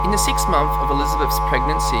In the 6th month of Elizabeth's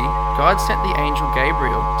pregnancy, God sent the angel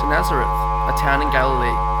Gabriel to Nazareth, a town in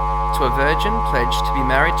Galilee, to a virgin pledged to be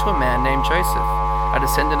married to a man named Joseph, a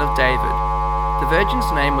descendant of David. The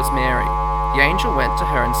virgin's name was Mary. The angel went to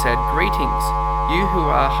her and said, "Greetings, you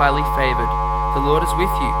who are highly favored. The Lord is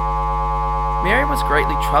with you." Mary was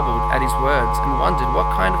greatly troubled at his words and wondered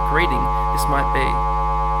what kind of greeting this might be.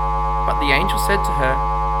 But the angel said to her,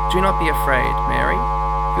 "Do not be afraid, Mary.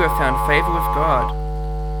 You have found favor with God.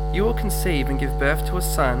 You will conceive and give birth to a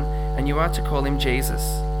son, and you are to call him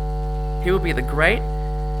Jesus. He will be great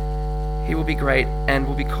and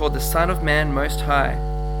will be called the Son of Man Most High.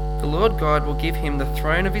 The Lord God will give him the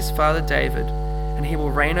throne of his father David, and he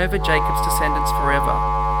will reign over Jacob's descendants forever.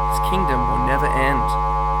 His kingdom will never end."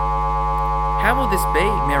 "How will this be?"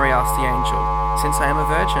 Mary asked the angel, "since I am a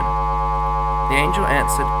virgin?" The angel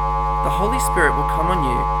answered, "The Holy Spirit will come on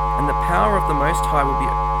you, and the power of the Most High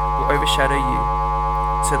will overshadow you.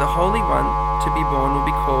 So the Holy One to be born will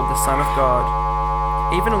be called the Son of God.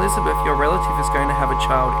 Even Elizabeth, your relative, is going to have a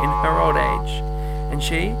child in her old age, and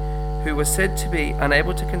she, who was said to be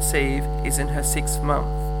unable to conceive, is in her 6th month.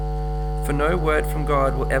 For no word from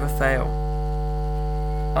God will ever fail."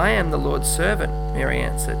 "I am the Lord's servant," Mary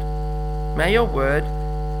answered. "May your word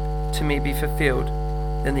to me be fulfilled."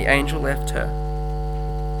 Then the angel left her.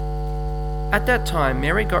 At that time,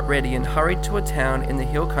 Mary got ready and hurried to a town in the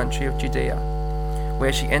hill country of Judea,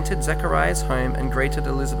 where she entered Zechariah's home and greeted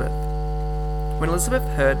Elizabeth. When Elizabeth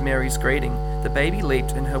heard Mary's greeting, the baby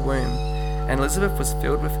leaped in her womb, and Elizabeth was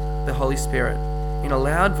filled with the Holy Spirit. In a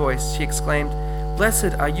loud voice she exclaimed,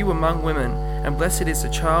 "Blessed are you among women, and blessed is the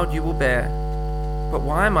child you will bear. But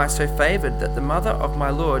why am I so favored that the mother of my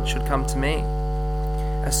Lord should come to me?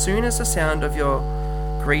 As soon as the sound of your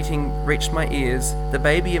greeting reached my ears, the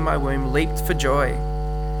baby in my womb leaped for joy.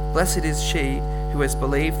 Blessed is she who has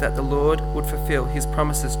believed that the Lord would fulfill his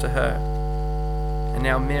promises to her." And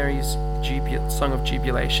now Mary's song of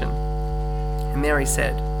jubilation. And Mary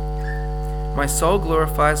said, "My soul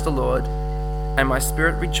glorifies the Lord, and my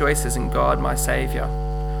spirit rejoices in God my Saviour,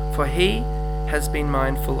 for he has been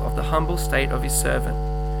mindful of the humble state of his servant.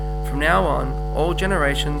 From now on, all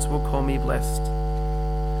generations will call me blessed.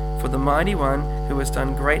 For the Mighty One who has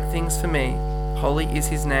done great things for me, holy is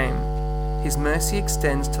his name. His mercy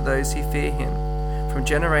extends to those who fear him, from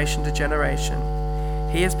generation to generation.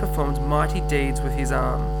 He has performed mighty deeds with his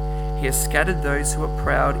arm. He has scattered those who are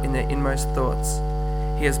proud in their inmost thoughts.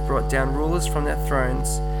 He has brought down rulers from their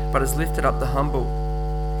thrones, but has lifted up the humble.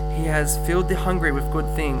 He has filled the hungry with good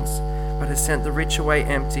things, but has sent the rich away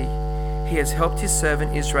empty. He has helped his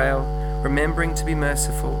servant Israel, remembering to be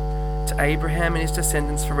merciful to Abraham and his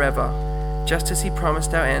descendants forever, just as he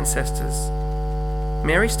promised our ancestors."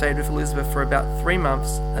 Mary stayed with Elizabeth for about 3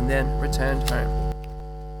 months and then returned home.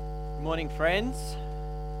 Good morning, friends.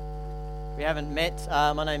 We haven't met.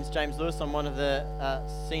 My name's James Lewis. I'm one of the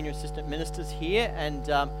senior assistant ministers here, and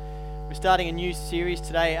we're starting a new series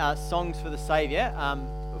today, Songs for the Saviour.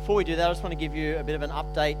 Before we do that, I just want to give you a bit of an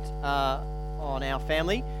update on our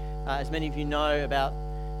family. As many of you know, about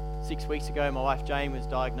 6 weeks ago, my wife Jane was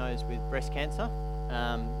diagnosed with breast cancer,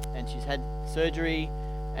 and she's had surgery,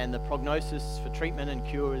 and the prognosis for treatment and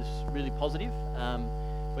cure is really positive,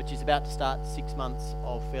 but she's about to start 6 months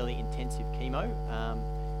of fairly intensive chemo,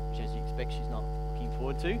 which, as you expect, she's not looking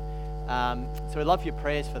forward to. So we'd love your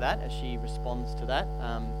prayers for that as she responds to that.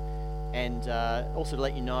 And also to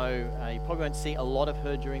let you know, you probably won't see a lot of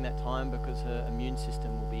her during that time because her immune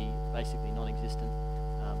system will be basically non-existent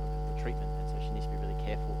because of the treatment, and so she needs to be really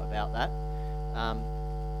careful about that. I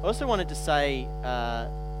also wanted to say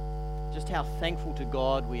just how thankful to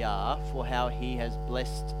God we are for how he has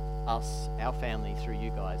blessed us, our family, through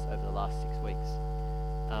you guys over the last 6 weeks.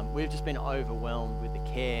 We've just been overwhelmed with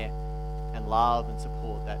the care and love and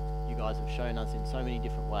support that you guys have shown us in so many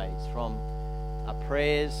different ways, from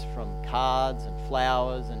prayers, from cards and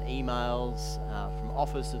flowers and emails, from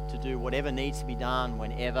offers to do whatever needs to be done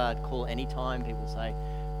whenever, call anytime, people say,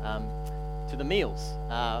 to the meals.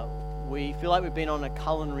 We feel like we've been on a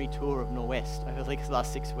culinary tour of Norwest over the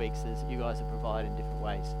last 6 weeks, as you guys have provided in different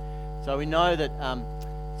ways. So we know that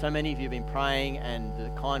so many of you have been praying, and the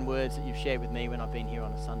kind words that you've shared with me when I've been here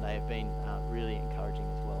on a Sunday have been really encouraging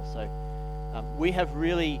as well. So we have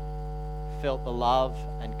really felt the love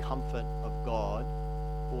and comfort of God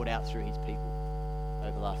poured out through his people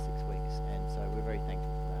over the last 6 weeks, and so we're very thankful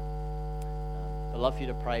for that. I'd love for you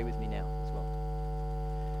to pray with me now as well.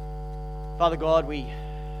 Father God, we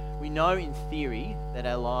know in theory that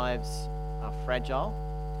our lives are fragile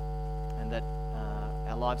and that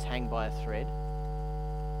our lives hang by a thread,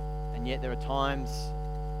 and yet there are times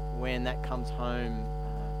when that comes home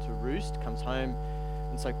to roost, comes home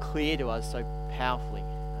and so clear to us so powerfully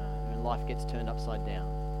when life gets turned upside down.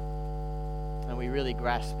 And we really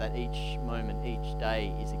grasp that each moment, each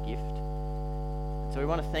day is a gift. And so we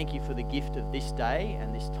want to thank you for the gift of this day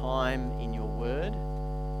and this time in your word.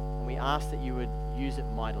 And we ask that you would use it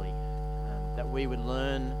mightily, that we would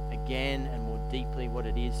learn again and more deeply what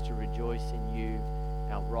it is to rejoice in you,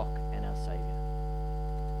 our rock and our Saviour.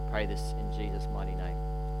 Pray this in Jesus' mighty name.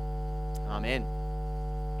 Amen.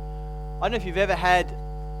 I don't know if you've ever had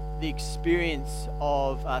the experience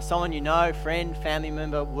of someone you know, friend, family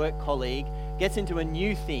member, work colleague, gets into a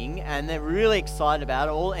new thing and they're really excited about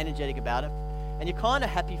it, all energetic about it, and you're kind of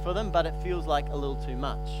happy for them, but it feels like a little too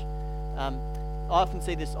much. I often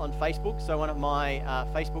see this on Facebook. So one of my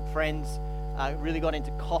Facebook friends really got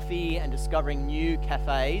into coffee and discovering new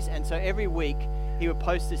cafes, and so every week he would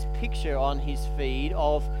post this picture on his feed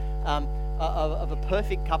of a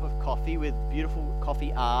perfect cup of coffee with beautiful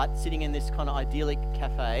coffee art sitting in this kind of idyllic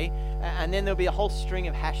cafe, and then there'll be a whole string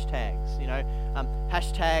of hashtags,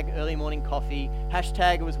 hashtag early morning coffee,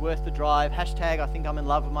 hashtag it was worth the drive, hashtag I think I'm in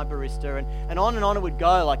love with my barista, and on it would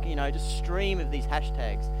go, just stream of these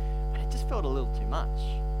hashtags. And it just felt a little too much.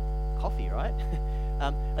 Coffee, right?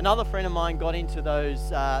 Another friend of mine got into those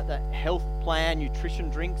that health plan nutrition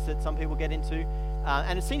drinks that some people get into,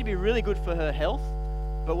 and it seemed to be really good for her health.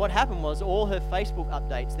 But what happened was all her Facebook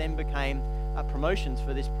updates then became promotions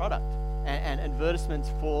for this product and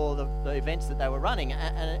advertisements for the events that they were running,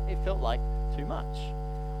 and it felt like too much.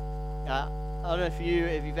 I don't know if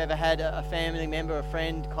you've ever had a family member, a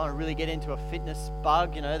friend kind of really get into a fitness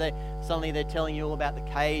bug. They're telling you all about the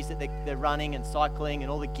Ks that they're running and cycling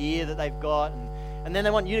and all the gear that they've got, and then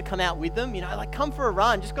they want you to come out with them. Come for a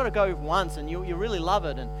run, just got to go once, and you'll really love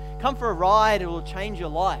it. And come for a ride, it will change your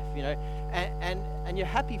life. And you're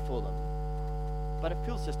happy for them, but it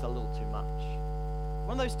feels just a little too much.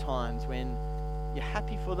 One of those times when you're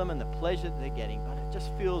happy for them and the pleasure that they're getting, but it just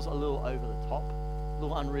feels a little over the top, a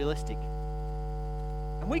little unrealistic.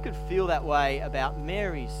 And we could feel that way about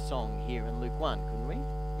Mary's song here in Luke 1, couldn't we?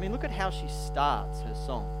 I mean, look at how she starts her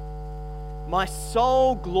song. My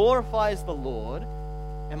soul glorifies the Lord,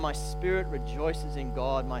 and my spirit rejoices in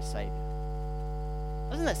God, my Saviour.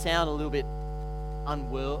 Doesn't that sound a little bit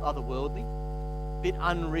otherworldly? Bit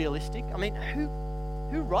unrealistic? I mean, who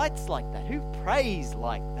writes like that? Who prays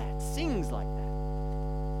like that? Sings like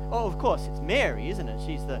that? Oh, of course, it's Mary, isn't it?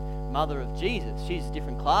 She's the mother of Jesus. She's a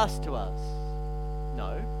different class to us.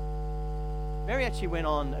 No. Mary actually went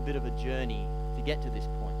on a bit of a journey to get to this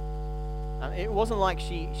point. It wasn't like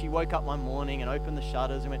she woke up one morning and opened the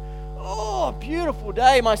shutters and went, oh, beautiful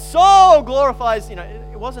day, my soul glorifies.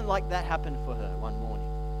 It wasn't like that happened for her one morning.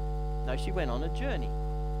 No, she went on a journey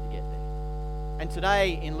to get there. And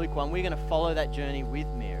today in Luke 1, we're going to follow that journey with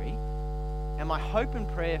Mary. And my hope and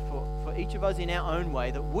prayer for each of us in our own way,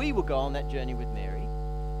 that we will go on that journey with Mary,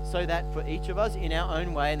 so that for each of us in our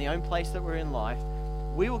own way, in the own place that we're in life,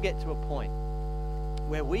 we will get to a point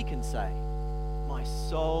where we can say, my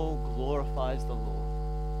soul glorifies the Lord,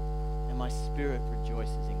 and my spirit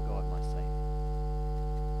rejoices in God, my Saviour.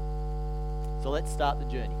 So let's start the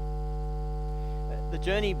journey. The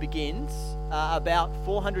journey begins about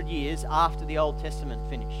 400 years after the Old Testament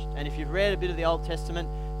finished. And if you've read a bit of the Old Testament,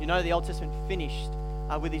 you know the Old Testament finished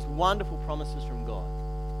with these wonderful promises from God.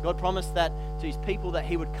 God promised that to his people that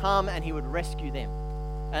he would come and he would rescue them.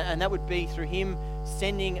 And that would be through him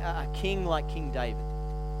sending a king like King David.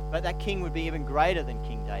 But that king would be even greater than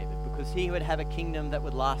King David, because he would have a kingdom that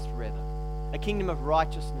would last forever. A kingdom of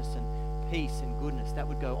righteousness and peace and goodness that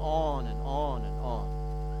would go on and on and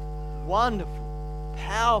on. Wonderful,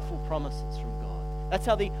 powerful promises from God. That's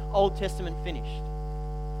how the Old Testament finished.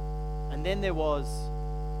 And then there was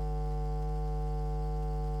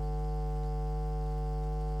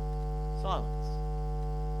silence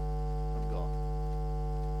from God.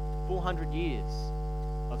 400 years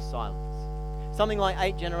of silence. Something like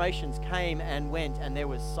 8 generations came and went, and there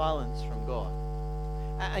was silence from God.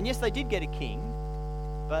 And yes, they did get a king,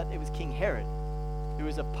 but it was King Herod, who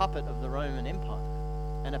was a puppet of the Roman Empire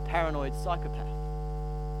and a paranoid psychopath.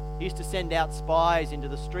 He used to send out spies into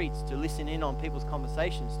the streets to listen in on people's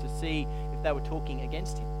conversations to see if they were talking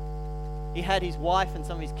against him. He had his wife and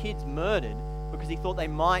some of his kids murdered because he thought they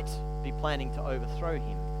might be planning to overthrow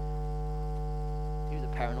him. He was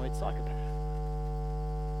a paranoid psychopath.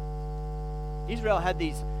 Israel had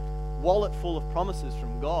these wallet full of promises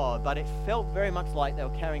from God, but it felt very much like they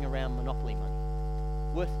were carrying around monopoly money.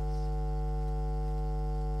 Worthless.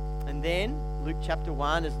 And then, Luke chapter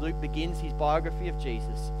 1, as Luke begins his biography of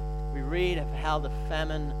Jesus, we read of how the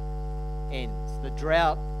famine ends. The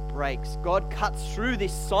drought breaks. God cuts through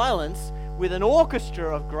this silence with an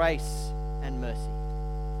orchestra of grace and mercy.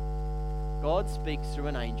 God speaks through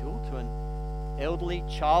an angel to an elderly,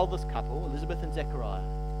 childless couple, Elizabeth and Zechariah,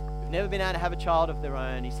 who've never been able to have a child of their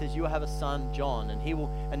own. He says, you will have a son, John, and he will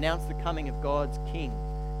announce the coming of God's King,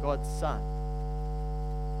 God's Son.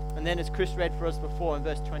 And then, as Chris read for us before in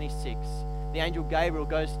verse 26, the angel Gabriel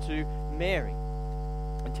goes to Mary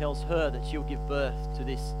and tells her that she'll give birth to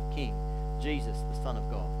this King, Jesus, the Son of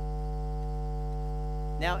God.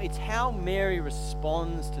 Now, it's how Mary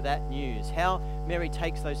responds to that news, how Mary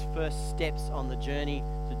takes those first steps on the journey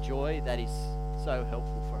to joy, that is so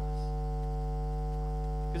helpful for us.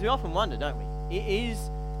 Because we often wonder, don't we?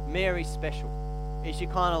 Is Mary special? Is she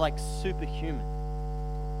kind of like superhuman?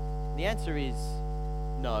 The answer is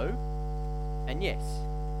no and yes.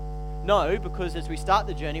 No, because as we start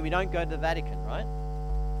the journey, we don't go to the Vatican, right?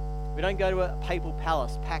 We don't go to a papal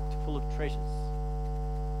palace packed full of treasures.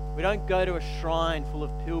 We don't go to a shrine full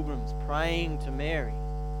of pilgrims praying to Mary.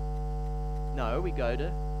 No, we go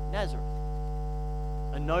to Nazareth,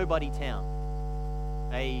 a nobody town,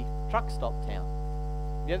 a truck stop town.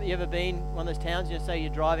 You ever been one of those towns, say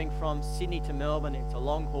you're driving from Sydney to Melbourne, it's a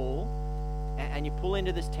long haul, and you pull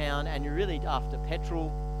into this town and you're really after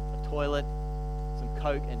petrol, a toilet, some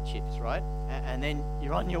Coke and chips, right? And then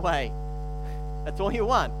you're on your way. That's all you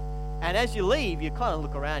want. And as you leave, you kind of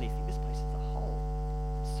look around, you think, this place is a hole.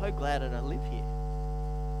 I'm so glad I don't live here.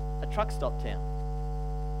 A truck stop town.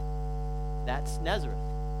 That's Nazareth.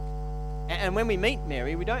 And when we meet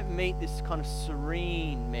Mary, we don't meet this kind of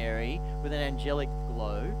serene Mary with an angelic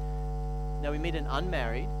glow. No, we meet an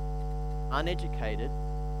unmarried, uneducated,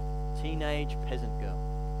 teenage peasant girl.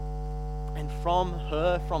 And from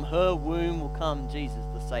her womb will come Jesus,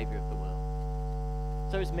 the Savior of the world.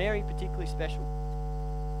 So is Mary particularly special?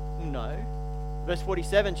 No. Verse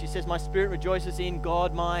 47, she says, my spirit rejoices in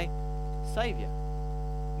God, my Savior.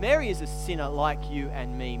 Mary is a sinner like you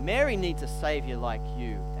and me. Mary needs a Savior like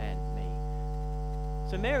you and me.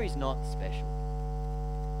 So Mary's not special.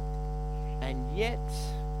 And yet,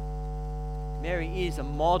 Mary is a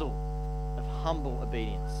model of humble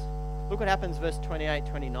obedience. Look what happens, verse 28,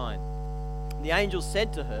 29. The angel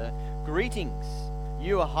said to her, greetings,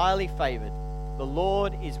 you are highly favored. The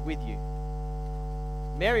Lord is with you.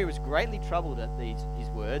 Mary was greatly troubled at his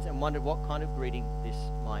words and wondered what kind of greeting this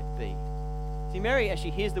might be. See, Mary, as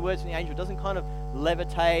she hears the words from the angel, doesn't kind of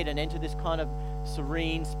levitate and enter this kind of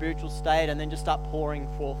serene spiritual state and then just start pouring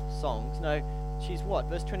forth songs. No, she's what?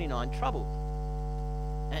 Verse 29, troubled.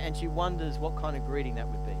 And she wonders what kind of greeting that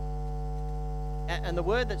would be. And the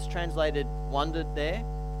word that's translated wondered there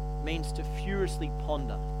means to furiously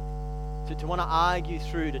ponder, to want to argue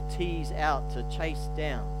through, to tease out, to chase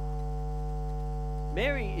down.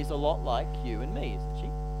 Mary is a lot like you and me, isn't she?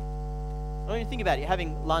 I mean, think about it. You're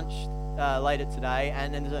having lunch later today,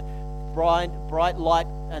 and then there's a bright light,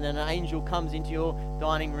 and an angel comes into your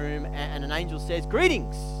dining room, and an angel says,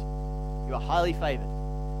 greetings, you are highly favored.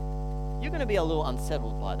 You're going to be a little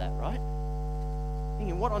unsettled by that, right?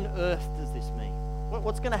 Thinking, what on earth does this mean?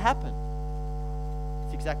 What's going to happen?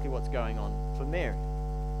 It's exactly what's going on for Mary.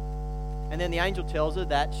 And then the angel tells her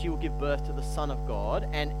that she will give birth to the Son of God.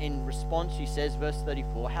 And in response, she says, verse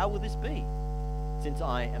 34, how will this be, since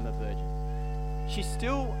I am a virgin? She's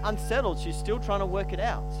still unsettled. She's still trying to work it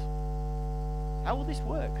out. How will this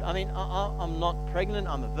work? I mean, I'm not pregnant.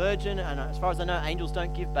 I'm a virgin. And as far as I know, angels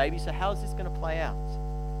don't give babies. So how is this going to play out?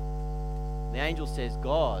 The angel says,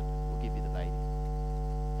 God will give you the baby.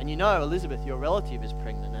 And you know, Elizabeth, your relative, is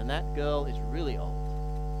pregnant. And that girl is really old.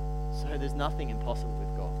 So there's nothing impossible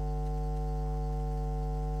with God.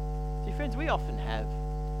 See, friends, we often have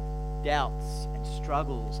doubts and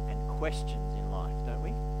struggles and questions in life, don't we?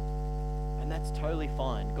 And that's totally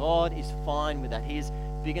fine. God is fine with that. He is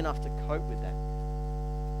big enough to cope with that.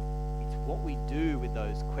 It's what we do with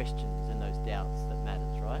those questions and those doubts that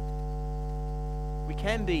matters, right? We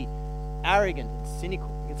can be arrogant and cynical.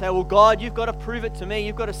 We can say, well, God, you've got to prove it to me.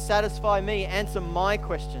 You've got to satisfy me, answer my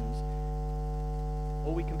questions.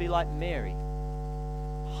 Or we can be like Mary,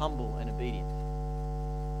 humble and obedient.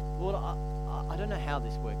 Lord, I don't know how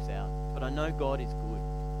this works out, but I know God is good.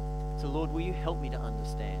 So Lord, will you help me to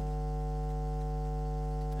understand?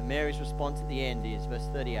 And Mary's response at the end is, verse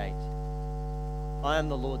 38, I am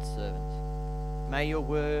the Lord's servant. May your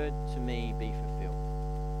word to me be fulfilled.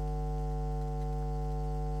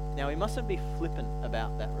 Now, we mustn't be flippant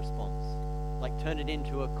about that response, like turn it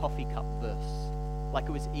into a coffee cup verse, like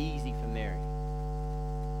it was easy for Mary.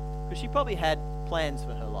 Because she probably had plans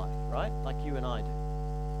for her life, right? Like you and I do.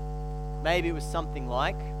 Maybe it was something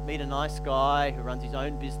like meet a nice guy who runs his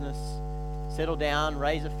own business, settle down,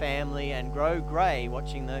 raise a family, and grow grey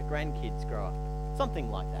watching the grandkids grow up.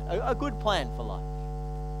 Something like that. A good plan for life.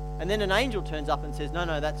 And then an angel turns up and says,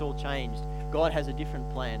 no, that's all changed. God has a different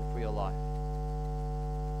plan for your life.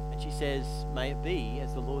 And she says, may it be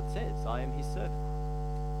as the Lord says, I am his servant.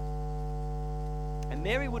 And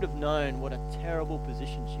Mary would have known what a terrible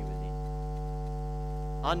position she was in.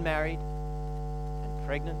 Unmarried and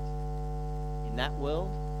pregnant in that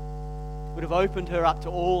world would have opened her up to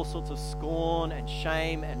all sorts of scorn and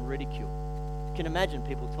shame and ridicule. You can imagine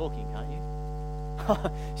people talking, can't you?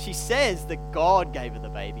 She says that God gave her the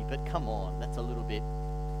baby, but come on, that's a little bit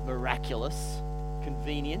miraculous,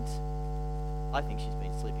 convenient. I think she's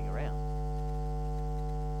been sleeping around.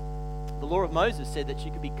 The law of Moses said that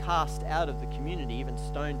she could be cast out of the community, even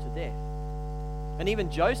stoned to death. And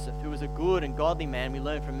even Joseph, who was a good and godly man, we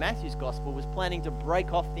learn from Matthew's gospel, was planning to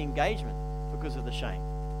break off the engagement because of the shame,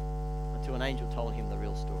 until an angel told him the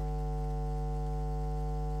real story.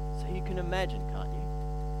 So you can imagine, can't you?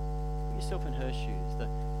 Put yourself in her shoes,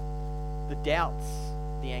 the doubts,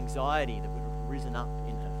 the anxiety that would have risen up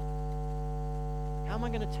in her. How am I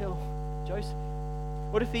going to tell Joseph?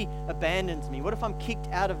 What if he abandons me? What if I'm kicked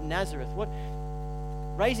out of Nazareth?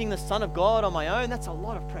 Raising the Son of God on my own, that's a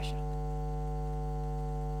lot of pressure.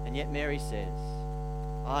 And yet Mary says,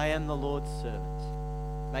 I am the Lord's servant.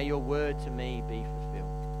 May your word to me be fulfilled.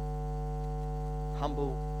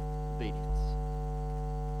 Humble obedience.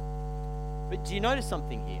 But do you notice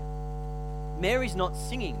something here? Mary's not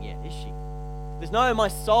singing yet, is she? There's no, my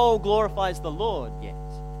soul glorifies the Lord yet.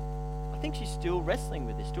 I think she's still wrestling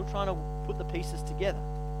with this, still trying to put the pieces together.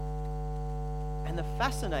 And the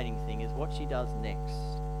fascinating thing is what she does next.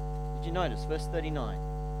 Did you notice? Verse 39.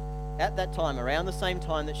 At that time, around the same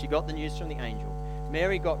time that she got the news from the angel,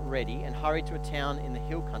 Mary got ready and hurried to a town in the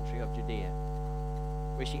hill country of Judea,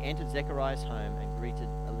 where she entered Zechariah's home and greeted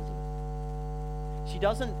Elizabeth. She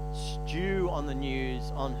doesn't stew on the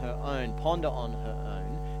news on her own, ponder on her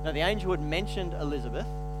own. Now, the angel had mentioned Elizabeth,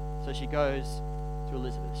 so she goes to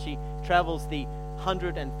Elizabeth. She travels the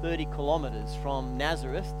 130 kilometers from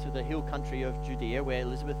Nazareth to the hill country of Judea, where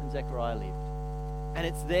Elizabeth and Zechariah lived. And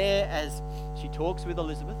it's there, as she talks with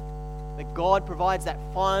Elizabeth, that God provides that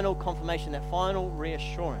final confirmation, that final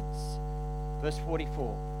reassurance. Verse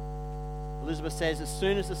 44. Elizabeth says, as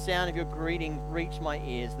soon as the sound of your greeting reached my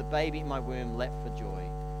ears, the baby in my womb leapt for joy.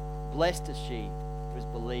 Blessed is she who has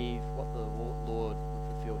believed what the Lord would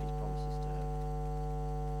fulfill his promises to her.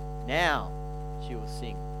 Now she will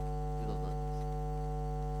sing with the lilies.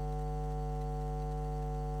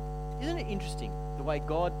 Isn't it interesting the way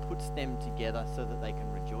God puts them together so that they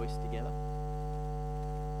can rejoice together?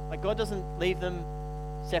 Like, God doesn't leave them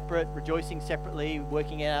separate, rejoicing separately,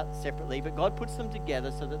 working out separately, but God puts them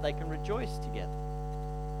together so that they can rejoice together.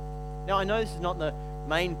 Now, I know this is not the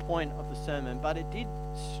main point of the sermon, but it did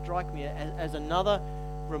strike me as another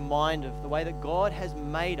reminder of the way that God has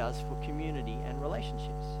made us for community and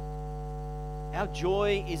relationships. Our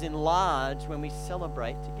joy is enlarged when we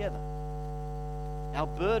celebrate together. Our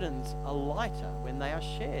burdens are lighter when they are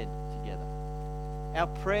shared together. Our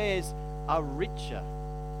prayers are richer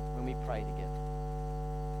when we pray together.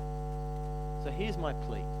 So here's my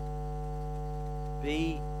plea.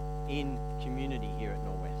 Be in community here at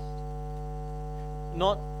Norwest.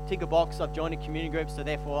 Not tick a box, I've joined a community group, so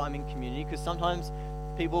therefore I'm in community, because sometimes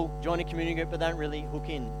people join a community group but don't really hook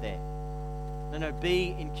in there. No,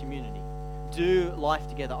 be in community. Do life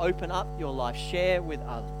together. Open up your life. Share with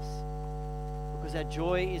others. Because our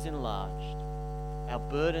joy is enlarged, our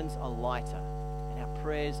burdens are lighter, and our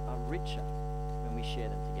prayers are richer when we share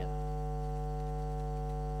them together.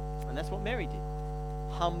 And that's what Mary did.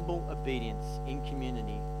 Humble obedience in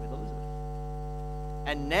community with Elizabeth.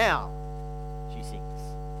 And now she sings,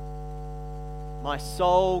 my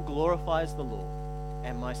soul glorifies the Lord,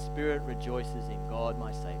 and my spirit rejoices in God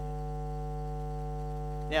my Savior.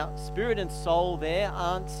 Now, spirit and soul there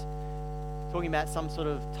aren't talking about some sort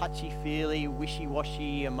of touchy-feely,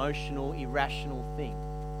 wishy-washy, emotional, irrational thing.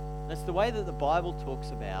 That's the way that the Bible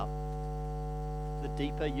talks about the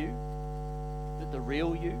deeper you, the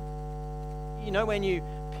real you. You know, when you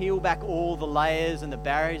peel back all the layers and the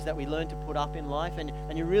barriers that we learn to put up in life, and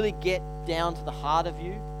you really get down to the heart of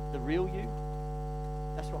you, the real you,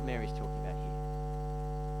 that's what Mary's talking about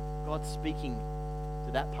here. God's speaking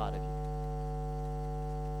to that part of you.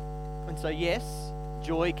 And so, yes,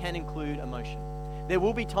 joy can include emotion. There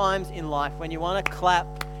will be times in life when you want to clap,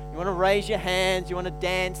 you want to raise your hands, you want to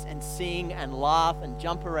dance and sing and laugh and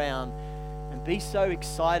jump around and be so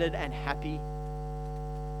excited and happy.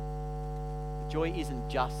 Joy isn't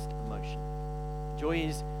just emotion. Joy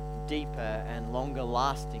is deeper and longer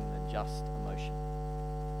lasting than just emotion.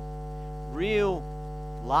 Real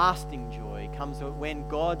lasting joy comes when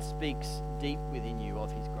God speaks deep within you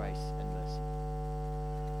of his grace and mercy.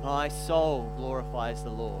 My soul glorifies the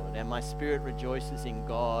Lord, and my spirit rejoices in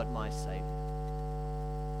God, my Savior.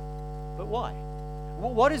 But why?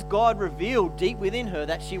 Well, what has God revealed deep within her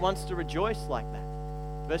that she wants to rejoice like that?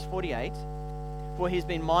 Verse 48, for he has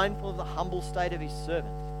been mindful of the humble state of his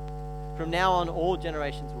servant. From now on, all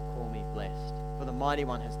generations will call me blessed, for the Mighty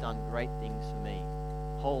One has done great things for me.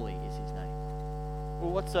 Holy is his name.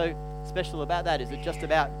 Well, what's so special about that? Is it just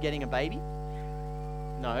about getting a baby?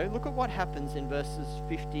 No, look at what happens in verses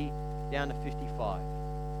 50 down to 55.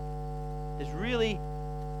 There's really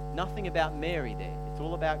nothing about Mary there. It's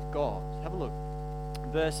all about God. Have a look.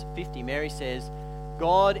 Verse 50, Mary says,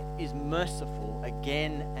 God is merciful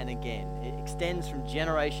again and again. It extends from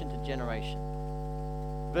generation to generation.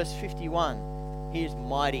 Verse 51, he is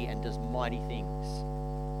mighty and does mighty things.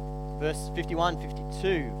 Verse 51,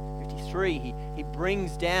 52, 53, he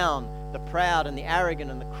brings down the proud and the arrogant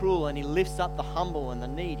and the cruel, and he lifts up the humble and the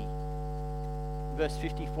needy. Verse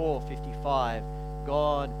 54, 55,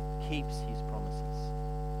 God keeps his promises.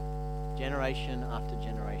 Generation after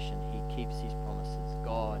generation, he keeps his promises.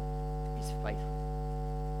 God is faithful.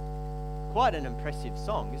 Quite an impressive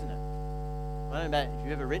song, isn't it? I don't know about if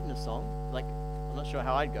you've ever written a song. I'm not sure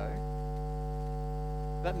how I'd go.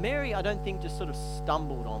 But Mary, I don't think, just sort of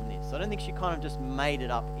stumbled on this. I don't think she kind of just made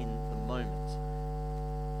it up in the moment.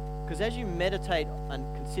 Because as you meditate and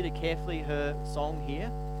consider carefully her song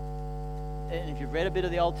here, and if you've read a bit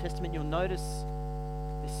of the Old Testament, you'll notice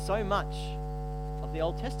there's so much of the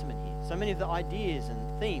Old Testament here. So many of the ideas and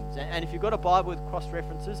themes. And if you've got a Bible with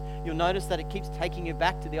cross-references, you'll notice that it keeps taking you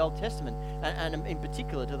back to the Old Testament, and in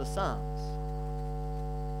particular to the Psalms.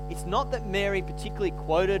 It's not that Mary particularly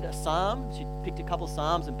quoted a psalm. She picked a couple of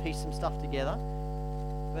psalms and pieced some stuff together.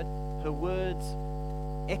 But her words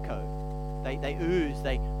echo. They ooze,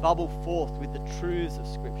 they bubble forth with the truths of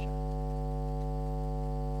Scripture.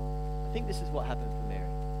 I think this is what happened for Mary.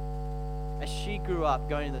 As she grew up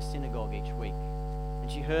going to the synagogue each week,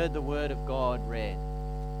 and she heard the Word of God read,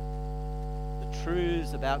 the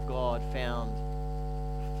truths about God found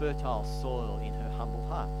fertile soil in her humble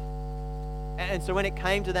heart. And so when it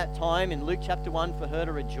came to that time in Luke chapter 1 for her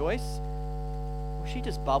to rejoice, well, she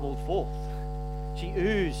just bubbled forth. She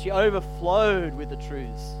oozed, she overflowed with the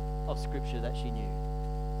truths of Scripture that she knew.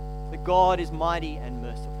 That God is mighty and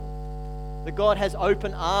merciful. That God has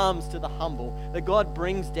open arms to the humble. That God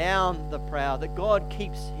brings down the proud. That God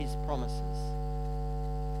keeps his promises.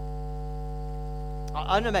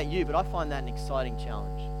 I don't know about you, but I find that an exciting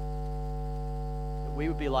challenge. That we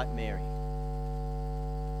would be like Mary.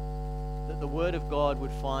 That the Word of God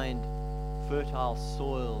would find fertile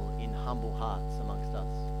soil in humble hearts amongst us.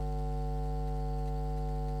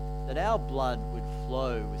 That our blood would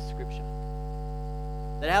flow with Scripture.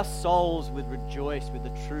 That our souls would rejoice with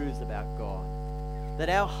the truths about God. That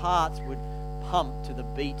our hearts would pump to the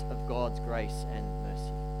beat of God's grace and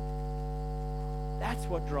mercy. That's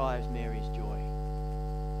what drives Mary's joy.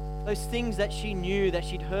 Those things that she knew, that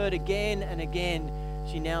she'd heard again and again,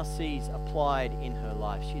 she now sees applied in her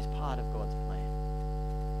life. She's part of God's plan.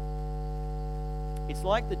 It's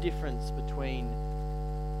like the difference between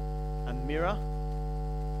a mirror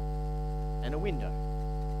and a window.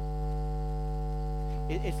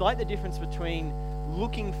 It's like the difference between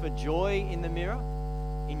looking for joy in the mirror,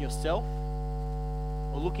 in yourself,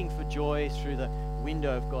 or looking for joy through the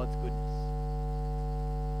window of God's goodness.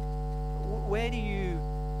 Where do you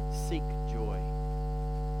seek joy?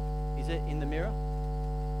 Is it in the mirror?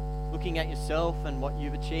 Looking at yourself and what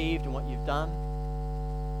you've achieved and what you've done?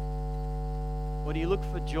 Or do you look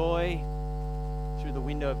for joy through the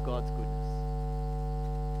window of God's goodness?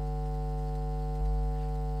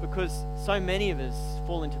 Because so many of us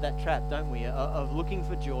fall into that trap, don't we, of looking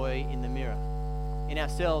for joy in the mirror, in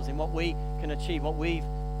ourselves, in what we can achieve, what we've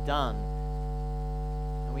done.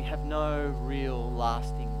 And we have no real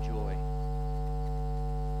lasting joy.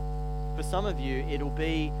 For some of you, it'll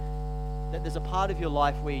be that there's a part of your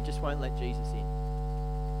life where you just won't let Jesus in.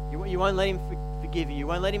 You won't let him forgive you. You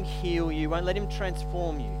won't let him heal you. You won't let him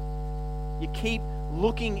transform you. You keep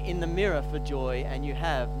looking in the mirror for joy, and you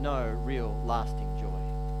have no real lasting joy.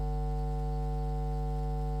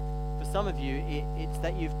 For some of you, it's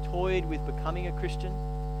that you've toyed with becoming a Christian.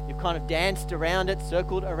 You've kind of danced around it,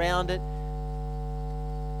 circled around it.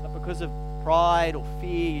 But because of pride or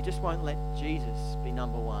fear, you just won't let Jesus be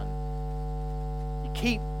number one. You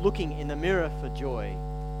keep looking in the mirror for joy,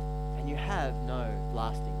 and you have no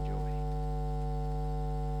lasting joy.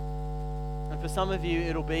 And for some of you,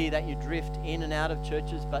 it'll be that you drift in and out of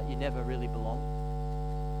churches, but you never really belong.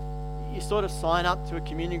 You sort of sign up to a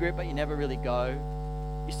community group, but you never really go.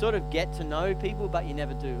 You sort of get to know people, but you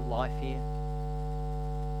never do life here.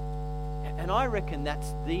 And I reckon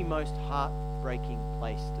that's the most heartbreaking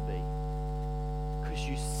place to be. Because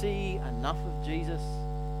you see enough of Jesus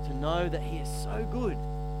to know that he is so good.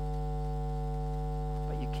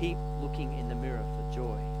 But you keep looking in the mirror for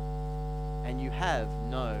joy. And you have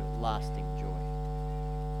no lasting joy.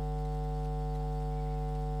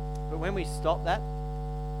 But when we stop that,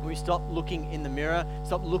 we stop looking in the mirror,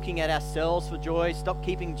 stop looking at ourselves for joy, stop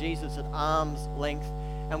keeping Jesus at arm's length,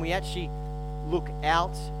 and we actually look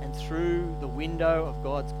out and through the window of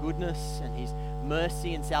God's goodness and his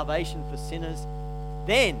mercy and salvation for sinners,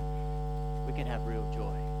 then we can have real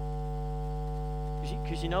joy.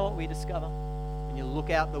 Because you know what we discover when you look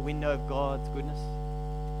out the window of God's goodness?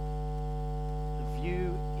 The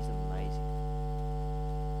view is amazing.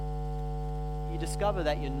 You discover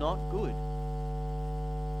that you're not good,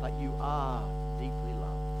 but you are deeply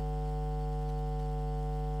loved.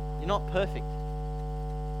 You're not perfect,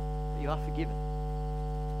 but you are forgiven.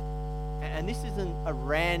 And this isn't a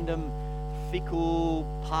random, fickle,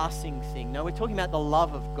 passing thing. No, we're talking about the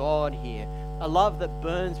love of God here. A love that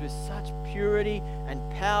burns with such purity and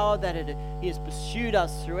power that he has pursued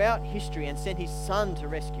us throughout history and sent his Son to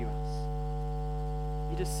rescue us.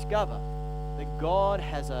 You discover that God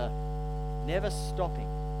has a never stopping,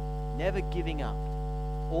 never giving up,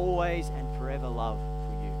 always and forever love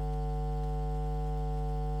for you.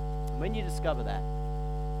 And when you discover that,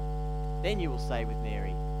 then you will say with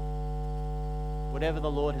Mary, whatever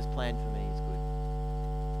the Lord has planned for me is good.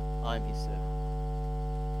 I am his servant.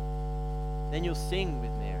 Then you'll sing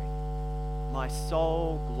with Mary, my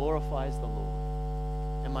soul glorifies the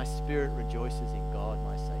Lord, and my spirit rejoices in God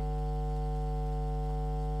my Savior.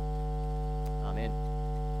 Amen.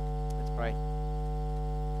 Let's pray.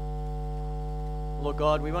 Lord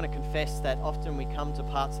God, we want to confess that often we come to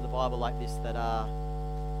parts of the Bible like this that are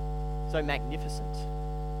so magnificent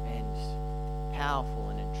and powerful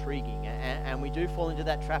and intriguing, and we do fall into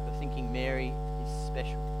that trap of thinking Mary is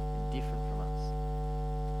special and different from us.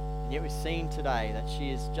 And yet we've seen today that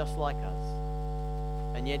she is just like us,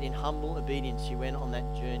 and yet in humble obedience she went on that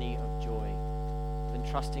journey of joy, of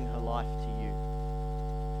entrusting her life to you.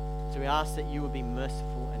 So we ask that you would be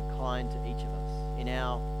merciful and kind to each of us in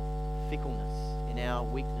our fickleness, in our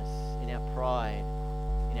weakness, in our pride,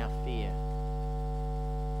 in our fear.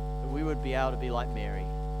 That we would be able to be like Mary,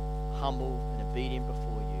 humble and obedient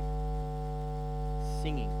before you,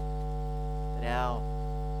 singing that our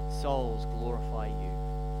souls glorify you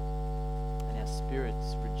and our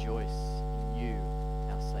spirits rejoice in you,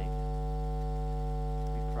 our Savior.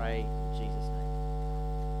 We pray in Jesus' name.